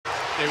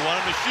They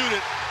want him to shoot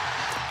it.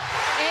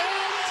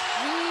 And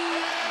he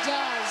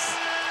does.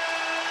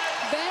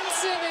 Ben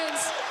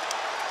Simmons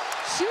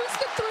shoots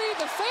the three.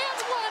 The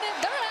fans want it.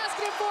 They're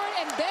asking him for it.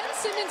 And Ben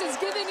Simmons is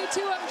giving it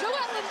to him. Joel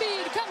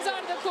Embiid comes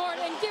onto the court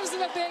and gives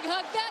him a big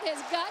hug. That has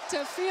got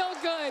to feel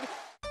good.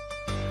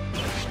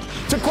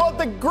 To quote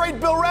the great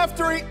Bill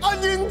Raftery,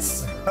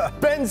 onions,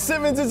 Ben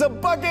Simmons is a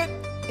bucket.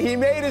 He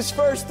made his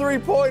first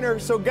three-pointer.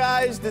 So,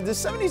 guys, did the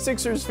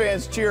 76ers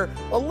fans cheer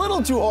a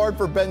little too hard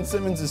for Ben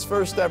Simmons'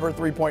 first ever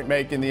three-point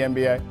make in the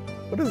NBA?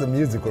 What is the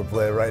music we're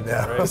playing right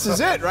now? This is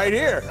it right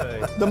here.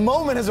 The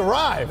moment has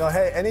arrived. No,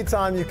 hey,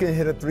 anytime you can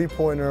hit a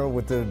three-pointer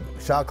with the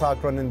shot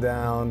clock running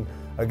down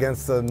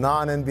against a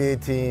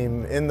non-NBA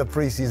team in the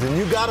preseason,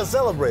 you got to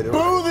celebrate it.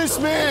 Boo this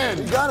man.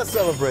 You got to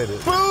celebrate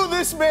it. Boo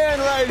this man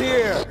right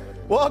here.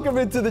 Welcome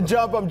into The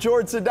Jump. I'm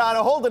George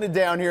Sedano, holding it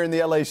down here in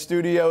the LA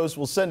studios.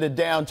 We'll send it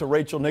down to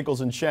Rachel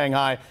Nichols in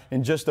Shanghai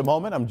in just a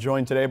moment. I'm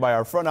joined today by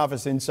our front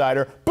office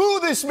insider, boo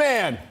this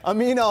man,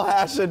 Amin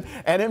Elhassan,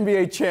 and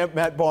NBA champ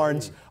Matt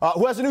Barnes,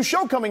 who has a new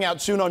show coming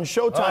out soon on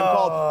Showtime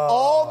called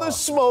All the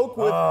Smoke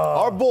with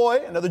our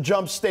boy, another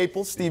Jump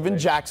staple, Steven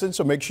Jackson.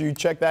 So make sure you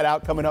check that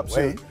out coming up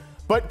soon.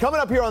 But coming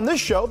up here on this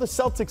show, the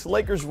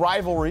Celtics-Lakers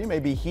rivalry may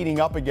be heating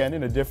up again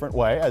in a different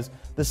way, as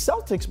the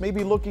Celtics may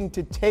be looking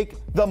to take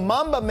the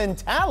Mamba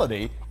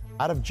mentality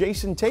out of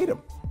Jason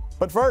Tatum.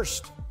 But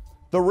first,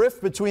 the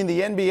rift between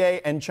the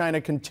NBA and China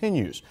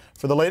continues.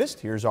 For the latest,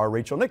 here's our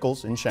Rachel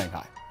Nichols in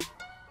Shanghai.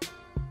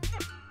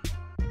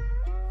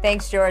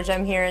 Thanks, George.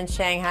 I'm here in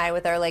Shanghai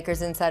with our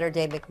Lakers insider,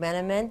 Dave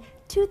McMenamin,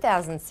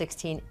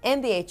 2016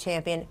 NBA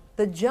champion,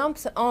 the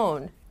Jump's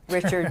own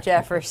Richard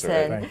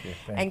Jefferson. Thank you.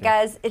 And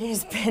guys, it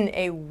has been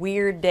a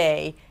weird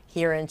day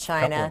here in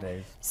China.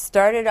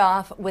 Started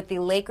off with the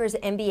Lakers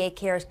NBA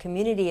Cares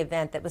community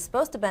event that was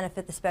supposed to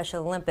benefit the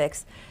Special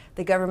Olympics.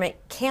 The government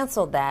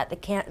canceled that.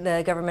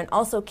 The government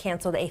also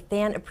canceled a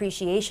fan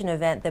appreciation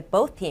event that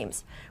both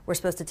teams were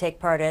supposed to take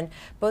part in.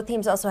 Both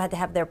teams also had to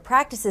have their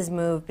practices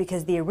moved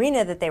because the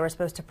arena that they were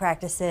supposed to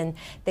practice in,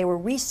 they were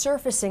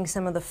resurfacing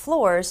some of the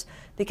floors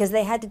because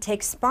they had to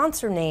take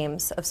sponsor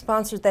names of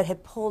sponsors that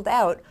had pulled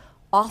out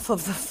off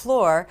of the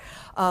floor.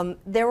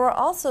 There were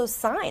also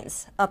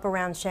signs up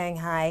around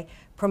Shanghai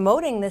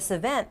promoting this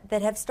event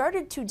that have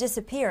started to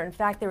disappear. In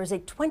fact, there was a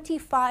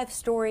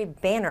 25-story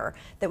banner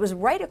that was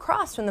right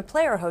across from the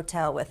Player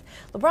Hotel with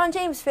LeBron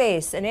James'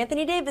 face and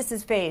Anthony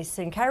Davis's face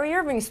and Kyrie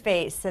Irving's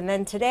face. And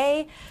then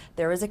today,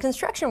 there was a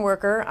construction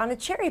worker on a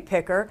cherry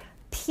picker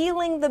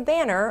peeling the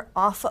banner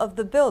off of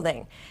the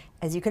building.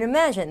 As you can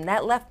imagine,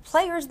 that left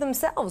players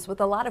themselves with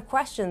a lot of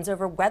questions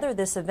over whether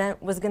this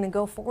event was going to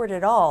go forward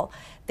at all.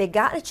 They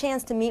got a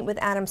chance to meet with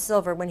Adam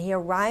Silver when he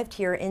arrived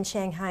here in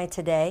Shanghai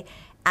today,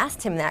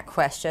 asked him that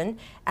question.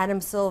 Adam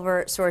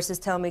Silver, sources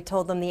tell me,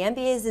 told them the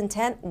NBA's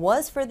intent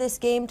was for this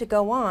game to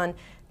go on.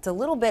 It's a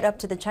little bit up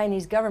to the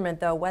Chinese government,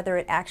 though, whether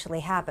it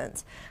actually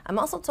happens. I'm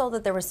also told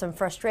that there was some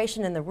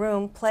frustration in the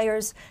room,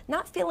 players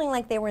not feeling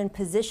like they were in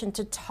position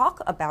to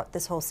talk about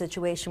this whole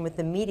situation with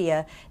the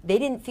media. They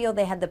didn't feel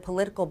they had the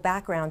political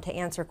background to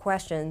answer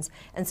questions,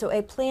 and so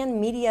a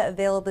planned media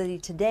availability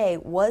today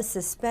was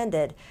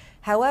suspended.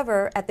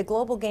 However, at the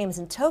Global Games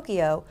in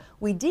Tokyo,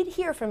 we did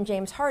hear from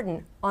James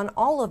Harden on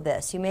all of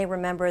this. You may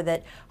remember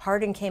that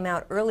Harden came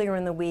out earlier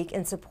in the week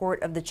in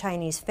support of the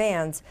Chinese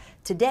fans.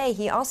 Today,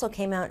 he also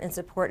came out in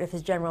support of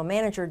his general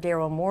manager,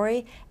 Daryl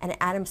Morey, and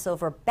Adam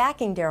Silver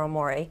backing Daryl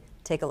Morey.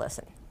 Take a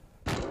listen.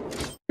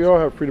 We all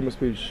have freedom of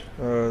speech.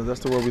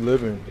 That's the world we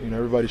live in. You know,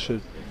 everybody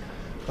should,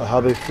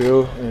 how they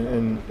feel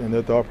and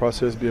their thought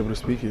process, be able to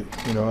speak it.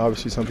 You know,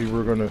 obviously some people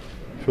are going to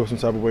feel some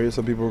type of way,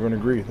 some people are going to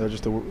agree. That's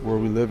just the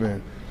world we live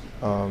in.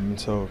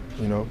 So,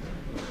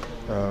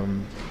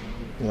 I'm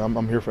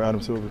here for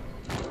Adam Silver.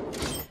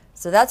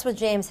 So that's what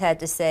James had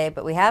to say,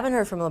 but we haven't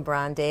heard from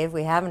LeBron, Dave.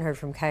 We haven't heard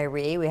from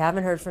Kyrie. We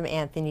haven't heard from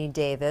Anthony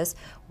Davis.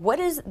 What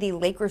is the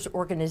Lakers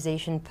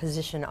organization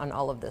position on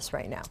all of this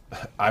right now?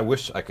 I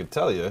wish I could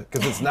tell you,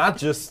 because it's not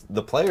just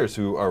the players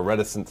who are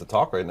reticent to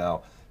talk right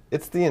now.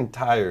 It's the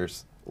entire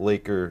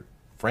Laker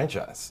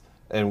franchise.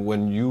 And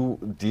when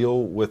you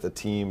deal with a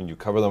team and you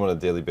cover them on a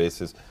daily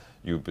basis,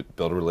 you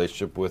build a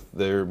relationship with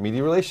their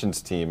media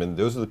relations team, and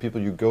those are the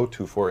people you go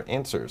to for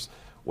answers.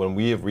 When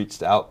we have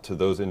reached out to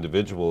those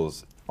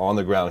individuals on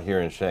the ground here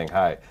in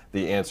Shanghai,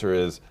 the answer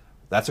is,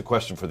 that's a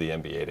question for the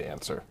NBA to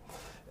answer.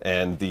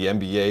 And the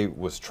NBA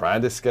was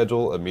trying to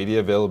schedule a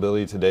media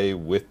availability today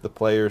with the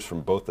players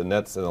from both the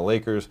Nets and the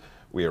Lakers.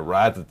 We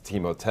arrived at the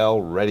team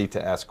hotel ready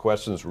to ask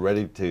questions,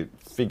 ready to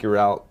figure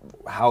out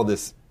how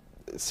this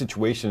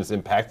situation is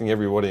impacting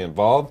everybody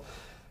involved.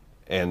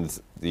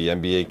 And the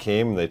NBA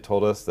came and they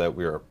told us that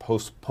we are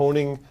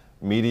postponing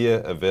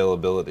media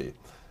availability.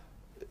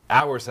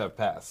 Hours have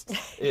passed.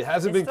 It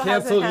hasn't been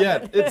canceled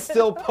yet. It's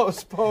still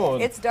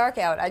postponed. It's dark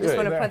out. I just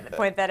want to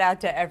point that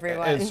out to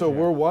everyone. And so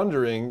we're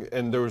wondering,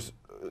 and there was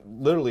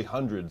literally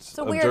hundreds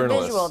of journalists. It's a weird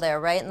visual there,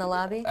 right, in the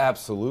lobby?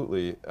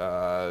 Absolutely.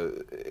 Out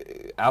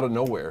of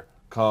nowhere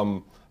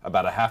come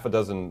about a half a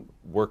dozen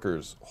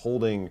workers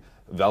holding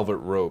velvet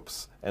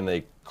ropes, and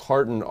they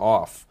carton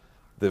off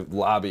the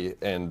lobby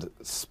and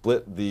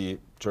split the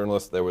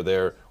journalists that were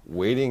there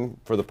waiting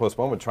for the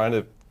postponement, trying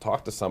to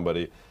talk to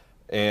somebody,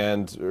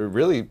 and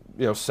really,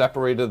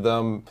 separated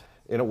them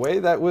in a way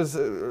that was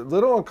a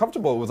little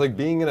uncomfortable. It was like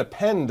being in a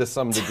pen to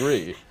some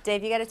degree.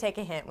 Dave, you got to take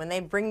a hint. When they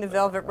bring the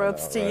velvet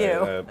ropes to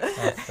you.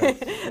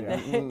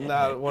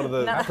 Not one of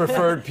the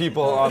preferred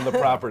people on the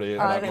property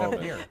at that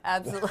moment.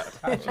 Absolutely.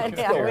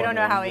 Yeah, we don't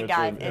know how he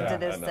got into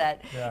this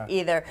set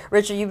either.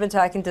 Richard, you've been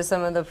talking to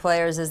some of the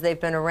players as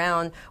they've been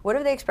around. What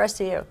have they expressed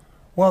to you?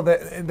 Well,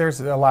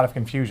 there's a lot of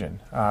confusion,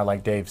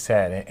 like Dave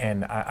said,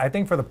 and I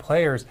think for the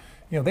players,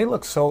 they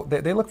look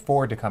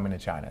forward to coming to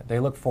China. They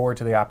look forward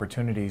to the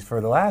opportunities.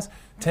 For the last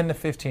 10 to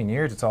 15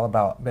 years, it's all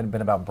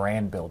been about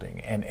brand building,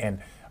 and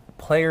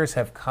players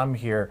have come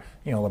here.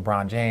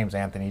 LeBron James,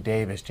 Anthony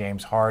Davis,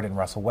 James Harden,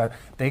 Russell Westbrook.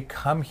 They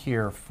come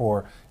here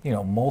for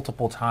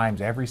multiple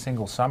times every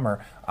single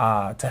summer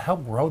to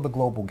help grow the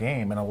global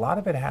game, and a lot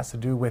of it has to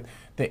do with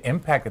the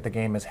impact that the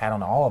game has had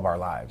on all of our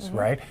lives,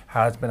 right?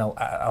 How it's been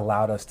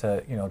allowed us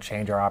to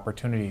change our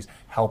opportunities,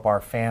 help our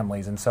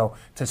families, and so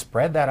to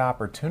spread that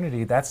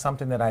opportunity, that's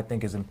something that I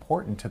think is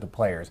important to the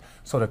players.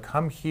 So to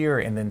come here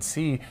and then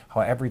see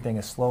how everything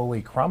is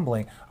slowly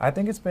crumbling, I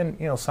think it's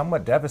been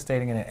somewhat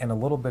devastating and a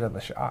little bit of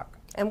a shock.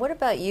 And what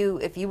about you,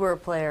 if you were a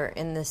player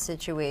in this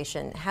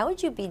situation? How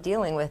would you be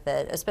dealing with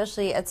it?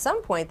 Especially at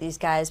some point, these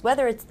guys,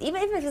 whether it's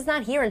even if it's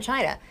not here in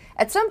China,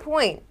 at some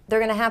point they're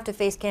going to have to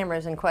face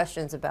cameras and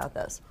questions about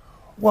this.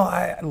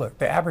 Well, look,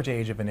 the average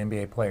age of an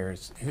NBA player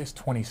is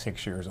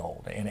 26 years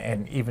old,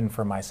 and even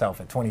for myself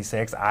at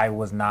 26, I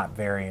was not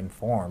very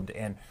informed.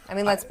 And I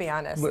mean, let's be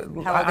honest. How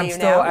old are you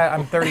now?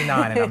 I'm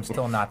 39, and I'm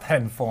still not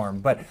that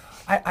informed. But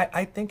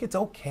I think it's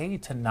okay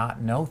to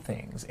not know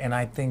things, and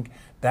I think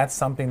that's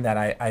something that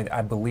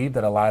I believe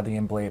that a lot of the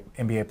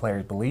NBA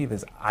players believe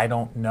is I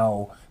don't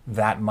know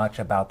that much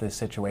about this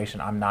situation.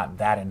 I'm not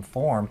that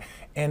informed,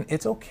 and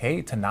it's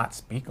okay to not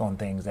speak on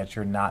things that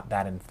you're not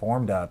that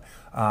informed of.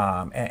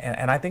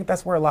 And I think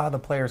that's where a lot of the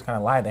players kind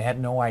of lie. They had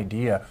no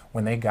idea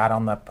when they got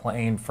on the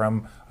plane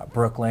from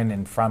Brooklyn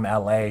and from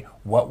LA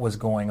what was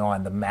going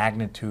on, the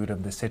magnitude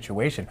of the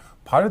situation.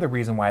 Part of the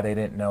reason why they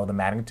didn't know the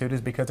magnitude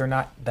is because they're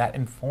not that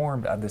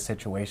informed of the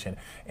situation.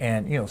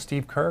 And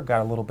Steve Kerr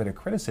got a little bit of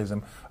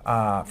criticism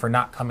for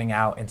not coming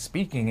out and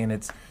speaking, and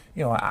it's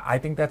I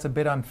think that's a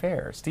bit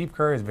unfair. Steve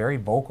Kerr is very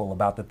vocal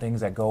about the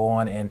things that go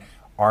on in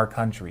our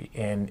country,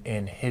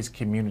 in his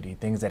community,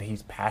 things that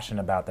he's passionate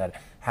about that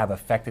have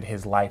affected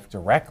his life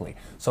directly.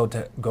 So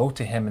to go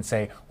to him and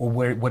say,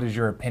 well, what is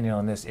your opinion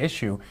on this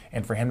issue?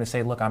 And for him to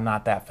say, look, I'm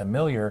not that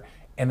familiar.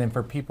 And then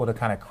for people to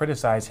kind of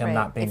criticize him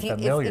not being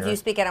familiar. If you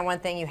speak out on one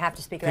thing, you have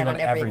to speak out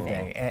on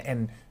everything.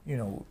 And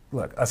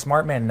look, a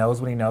smart man knows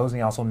what he knows, and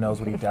he also knows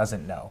what he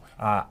doesn't know.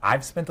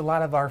 I've spent a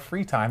lot of our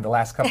free time the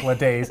last couple of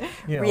days,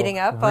 reading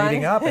up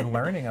and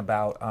learning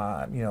about,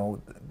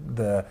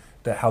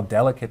 how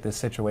delicate this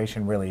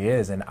situation really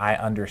is, and I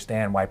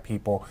understand why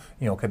people,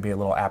 could be a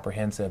little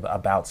apprehensive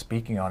about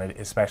speaking on it,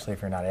 especially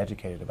if you're not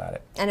educated about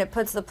it. And it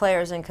puts the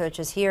players and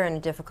coaches here in a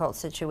difficult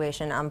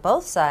situation on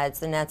both sides,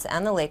 the Nets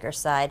and the Lakers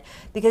side,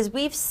 because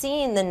we've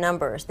seen the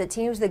numbers, the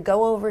teams that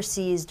go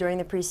overseas during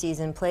the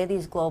preseason, play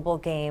these global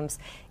games.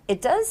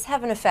 It does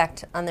have an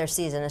effect on their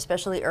season,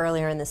 especially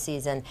earlier in the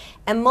season.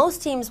 And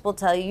most teams will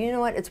tell you, you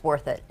know what, it's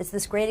worth it. It's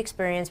this great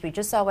experience. We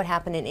just saw what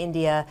happened in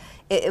India.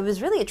 It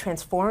was really a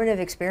transformative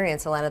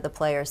experience, a lot of the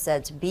players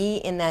said, to be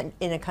in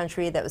a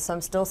country that was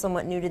still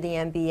somewhat new to the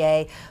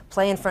NBA,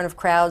 play in front of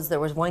crowds. There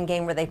was one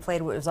game where they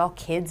played where it was all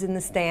kids in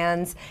the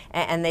stands,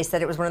 and they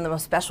said it was one of the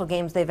most special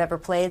games they've ever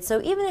played.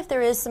 So even if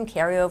there is some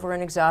carryover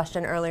and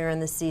exhaustion earlier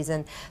in the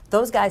season,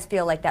 those guys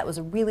feel like that was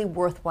a really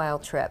worthwhile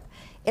trip.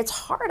 It's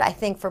hard, I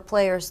think, for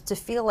players to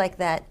feel like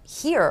that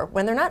here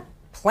when they're not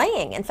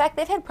playing. In fact,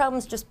 they've had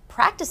problems just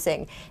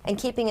practicing and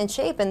keeping in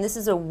shape, and this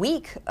is a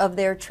week of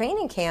their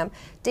training camp.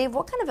 Dave,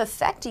 what kind of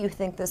effect do you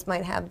think this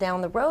might have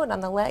down the road on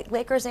the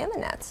Lakers and the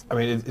Nets? I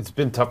mean, it's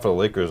been tough for the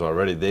Lakers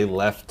already. They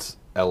left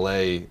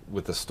LA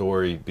with the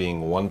story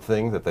being one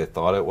thing that they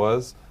thought it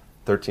was,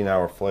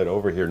 13-hour flight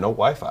over here, no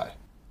Wi-Fi.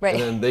 Right.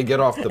 And then they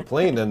get off the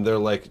plane and they're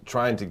like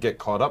trying to get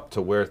caught up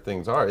to where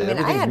things are.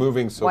 Everything's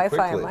moving so quickly.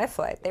 Wi-Fi on my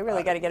flight. They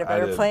really got to get a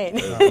better plane.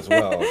 As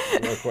well,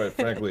 quite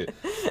frankly.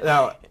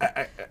 Now,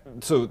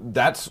 so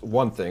that's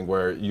one thing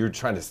where you're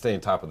trying to stay on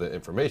top of the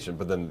information,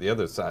 but then the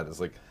other side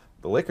is like,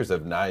 the Lakers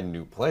have 9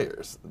 new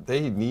players.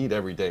 They need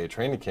every day at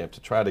training camp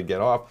to try to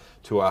get off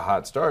to a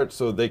hot start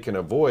so they can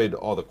avoid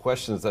all the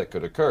questions that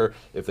could occur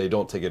if they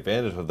don't take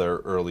advantage of their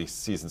early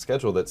season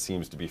schedule that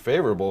seems to be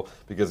favorable.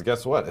 Because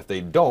guess what? If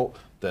they don't,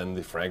 then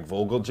the Frank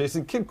Vogel,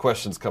 Jason Kidd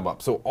questions come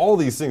up. So all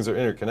these things are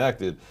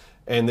interconnected,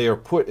 and they are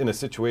put in a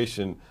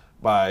situation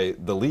by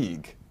the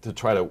league to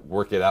try to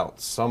work it out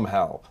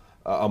somehow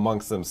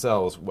amongst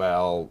themselves.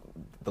 Well,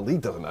 the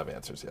league doesn't have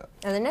answers yet.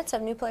 And the Nets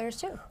have new players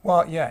too.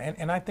 Well, yeah,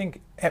 and I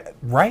think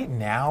right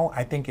now,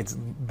 I think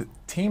the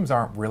teams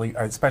aren't really,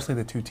 especially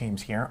the two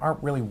teams here,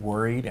 aren't really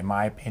worried, in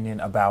my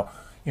opinion, about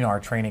our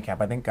training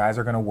camp. I think guys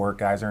are going to work.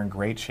 Guys are in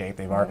great shape.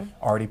 They've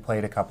already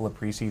played a couple of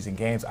preseason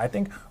games. I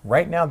think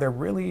right now they're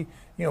really,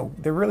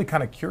 they're really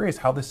kind of curious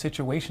how the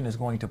situation is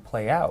going to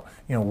play out.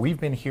 We've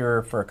been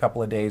here for a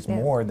couple of days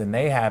more than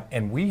they have,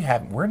 and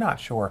we're not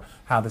sure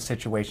how the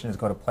situation is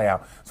going to play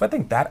out. So I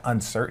think that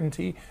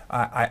uncertainty,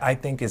 I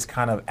think, is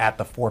kind of at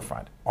the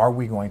forefront. Are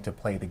we going to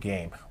play the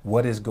game?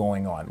 What is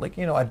going on? Like,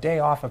 a day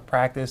off of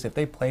practice, if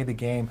they play the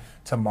game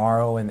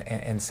tomorrow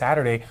and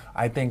Saturday,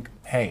 I think,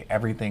 hey,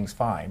 everything's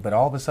fine. But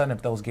all of a sudden,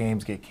 if those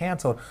games get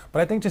canceled,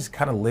 but I think just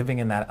kind of living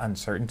in that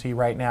uncertainty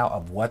right now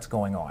of what's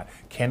going on.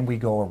 Can we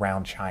go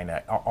around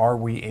China? Are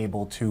we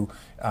able to,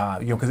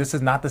 because this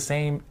is not the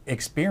same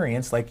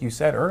experience, like you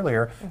said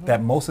earlier,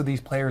 that most of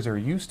these players are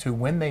used to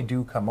when they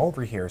do come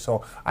over here.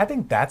 So I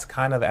think that's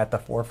kind of at the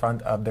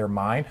forefront of their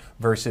mind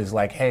versus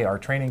like, hey, our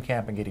training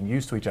camp and getting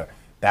used to each other.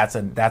 That's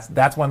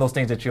one of those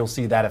things that you'll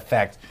see that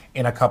effect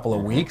in a couple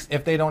of weeks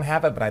if they don't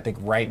have it. But I think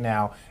right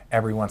now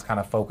everyone's kind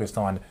of focused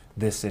on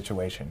this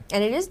situation.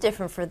 And it is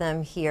different for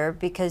them here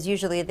because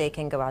usually they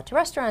can go out to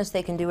restaurants,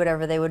 they can do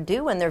whatever they would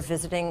do when they're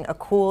visiting a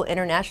cool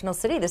international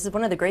city. This is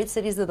one of the great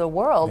cities of the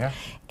world.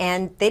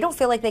 And they don't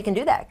feel like they can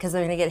do that because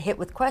they're going to get hit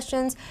with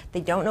questions.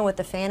 They don't know what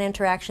the fan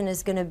interaction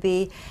is going to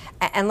be.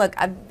 And look,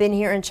 I've been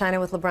here in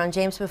China with LeBron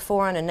James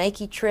before on a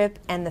Nike trip,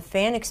 and the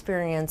fan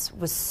experience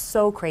was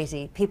so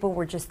crazy. People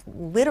were just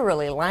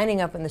literally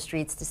lining up in the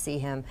streets to see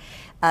him.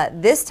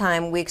 This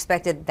time we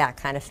expected that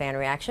kind of fan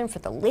reaction for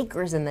the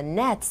Lakers and the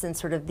Nets and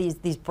sort of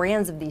these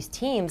brands of these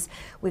teams.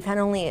 We've had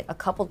only a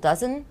couple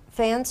dozen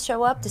fans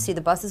show up to see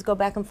the buses go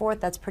back and forth.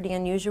 That's pretty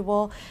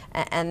unusual.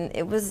 And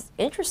it was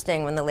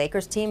interesting when the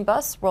Lakers team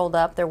bus rolled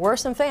up. There were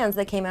some fans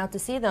that came out to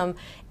see them.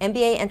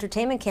 NBA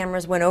entertainment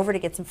cameras went over to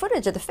get some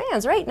footage of the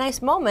fans, right?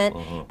 Nice moment.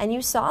 And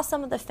you saw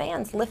some of the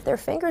fans lift their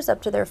fingers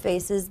up to their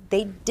faces.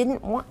 They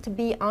didn't want to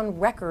be on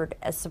record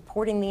as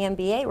supporting the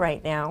NBA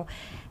right now.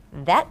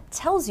 That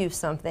tells you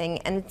something,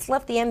 and it's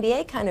left the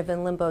NBA kind of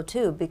in limbo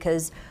too,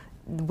 because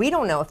we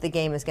don't know if the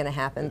game is going to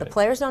happen. The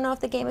players don't know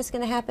if the game is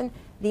going to happen.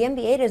 The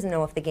NBA doesn't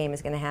know if the game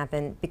is going to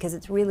happen because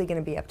it's really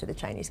going to be up to the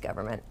Chinese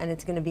government, and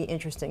it's going to be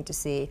interesting to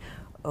see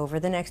over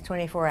the next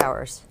 24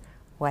 hours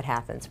what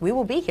happens. We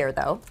will be here,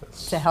 though,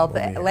 to help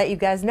let you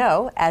guys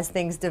know as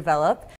things develop.